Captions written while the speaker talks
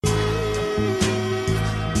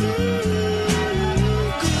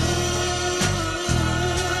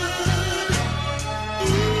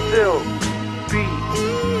Will be.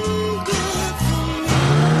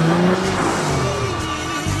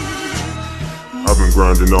 I've been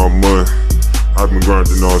grinding all month, I've been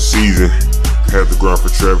grinding all season. Had to grind for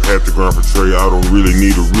trap, had to grind for trade, I don't really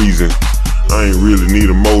need a reason. I ain't really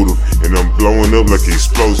need a motive, and I'm blowing up like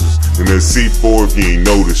explosives. And that C4 if you ain't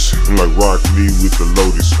noticed. I'm like Rock Lee with the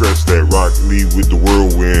loaded, scratch that Rock Lee with the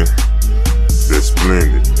whirlwind. That's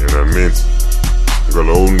splendid, and I meant it.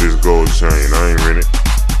 Girl, holding this gold chain, I ain't rent it.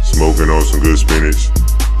 Smoking on some good spinach,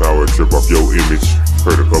 power trip off your image.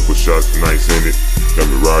 Heard a couple shots, nice in it. Got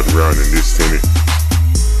me riding around in this tenant.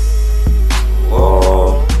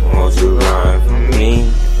 Whoa, won't you ride for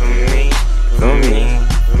me, for me, for me,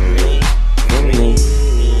 for me, for me?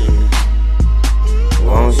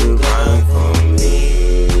 Won't you ride for me?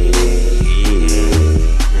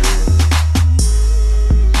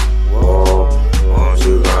 Whoa, won't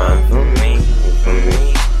you ride for me, for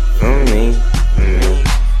me, for me, for me,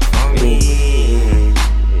 for me?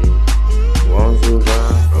 Won't you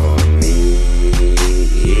ride for me?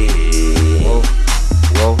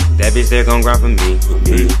 Whoa, that bitch there gon' grind for me.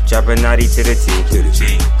 Trapinati to the T.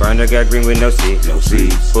 Grinder got green with no seeds.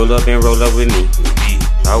 Pull up and roll up with me.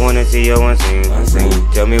 I wanna see your unseen.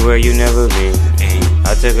 Tell me where you never been.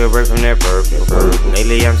 I took a break from that purple.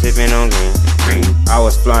 Lately I'm sipping on green. I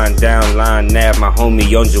was flying down line nav, my homie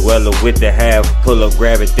Young Joella with the half. Pull up,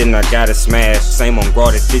 grab it, then I gotta smash. Same on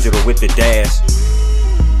Broad, it's digital with the dash.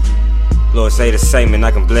 Lord say the same and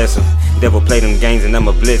I can bless him. Devil play them games and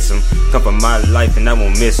I'ma blitz him. Come for my life and I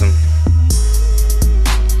won't miss him.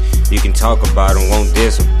 You can talk about him, won't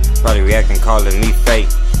diss him. Probably reacting, calling me fake.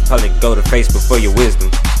 Probably go to Facebook for your wisdom.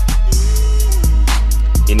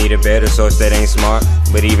 You need a better source that ain't smart,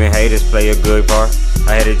 but even haters play a good part.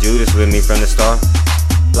 I had a Judas with me from the start,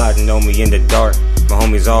 plotting on me in the dark. My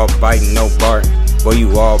homies all biting, no bark. Boy,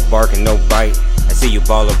 you all barking, no bite. I see you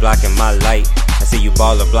baller blocking my light. I see you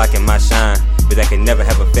baller blocking my shine. But that can never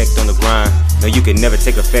have effect on the grind. No, you can never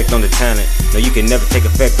take effect on the talent. No, you can never take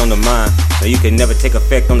effect on the mind. No, you can never take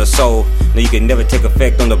effect on the soul. No, you can never take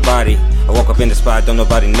effect on the body. I walk up in the spot, don't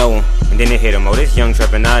nobody know him. And then they hit him, oh, this young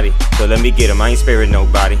Trapinati. So let me get him, I ain't sparing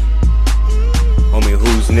nobody. Homie,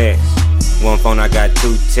 who's next? One phone, I got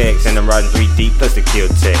 2 texts. And I'm riding 3 deep plus the kill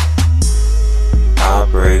tech. I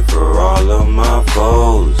pray for all of my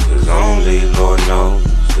foes, cause only Lord knows,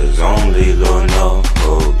 cause only Lord knows.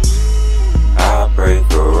 I pray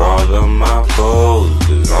for all of my foes,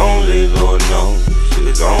 cause only Lord knows,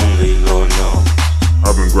 cause only Lord knows.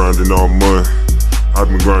 I've been grinding all month, I've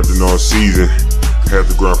been grinding all season. Had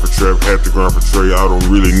to grind for trap, had to grind for trade, I don't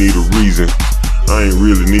really need a reason. I ain't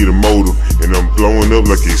really need a motive, and I'm blowing up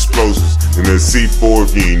like explosives. And that C4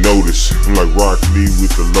 if you ain't noticed. I'm like Rock Lee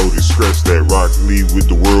with the loaded, scratch that Rock Lee with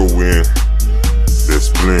the whirlwind. That's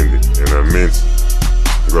splendid, and I meant it.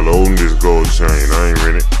 Girl, holding this gold chain, I ain't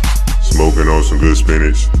rent it. Smoking on some good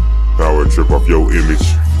spinach, power trip off your image.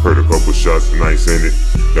 Heard a couple shots, nice in it.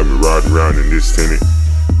 Got me riding around in this tenant.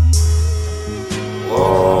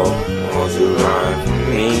 Whoa, won't you ride for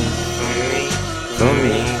me, for me, for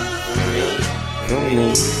me, for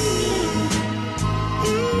me, for me?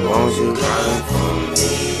 Won't you ride for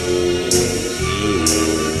me?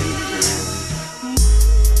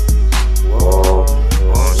 Whoa,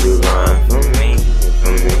 won't you ride for me,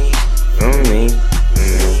 for me, for me, for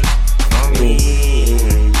me, for me?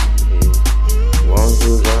 Won't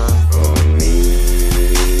you ride for me?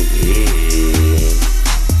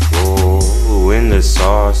 Oh, in the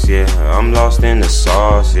sauce, yeah, I'm lost in the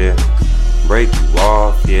sauce, yeah. Break you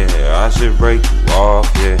off, yeah, I should break you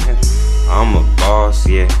off, yeah. I'm a boss,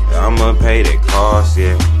 yeah, I'ma pay the cost,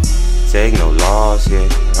 yeah. Take no loss, yeah,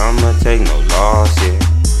 I'ma take no loss, yeah.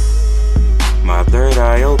 My third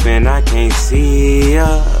eye open, I can't see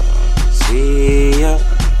ya, see ya,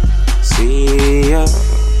 see ya.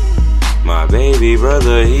 My baby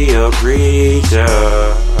brother, he a preacher.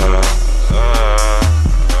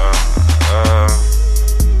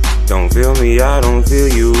 Don't feel me, I don't feel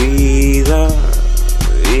you either,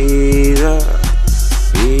 either.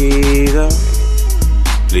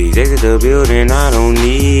 Please exit the building, I don't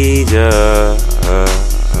need ya.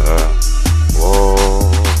 Whoa,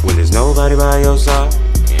 when there's nobody by your side,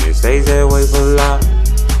 and it stays that way for life.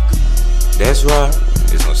 That's right,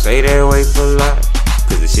 it's gonna stay that way for life.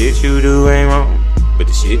 Cause the shit you do ain't wrong, but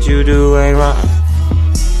the shit you do ain't right.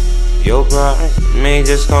 Your pride may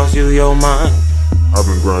just cost you your mind. I've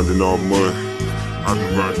been grinding all month, I've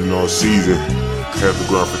been grinding all season. Had to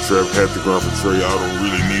grind for trap, had to grind for trade, I don't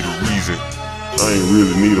really need a reason. I ain't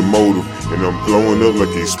really need a motive, and I'm blowing up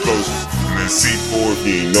like explosives. And that C4 if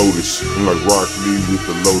you ain't noticed. I'm like Rock Lee with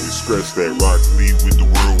the loaded, scratch that Rock Lee with the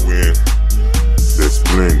whirlwind. that's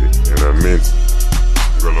splendid, and I meant it.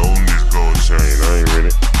 Girl, I own this gold chain, I ain't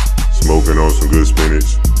rent it. Smoking on some good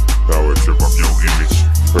spinach. Power trip off your image.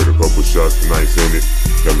 Heard a couple shots, nice in it.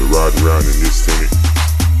 Got me riding around in this tenant.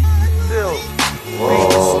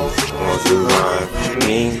 Whoa, won't you ride for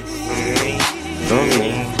me, for me, for me,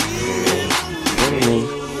 for me, for me?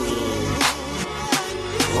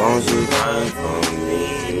 Won't you ride for me?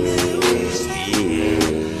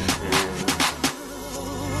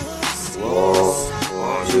 Whoa,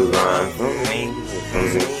 won't you ride for me, for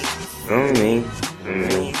me, for me, for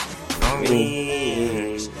me, for me?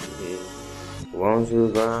 Won't you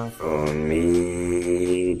ride for me?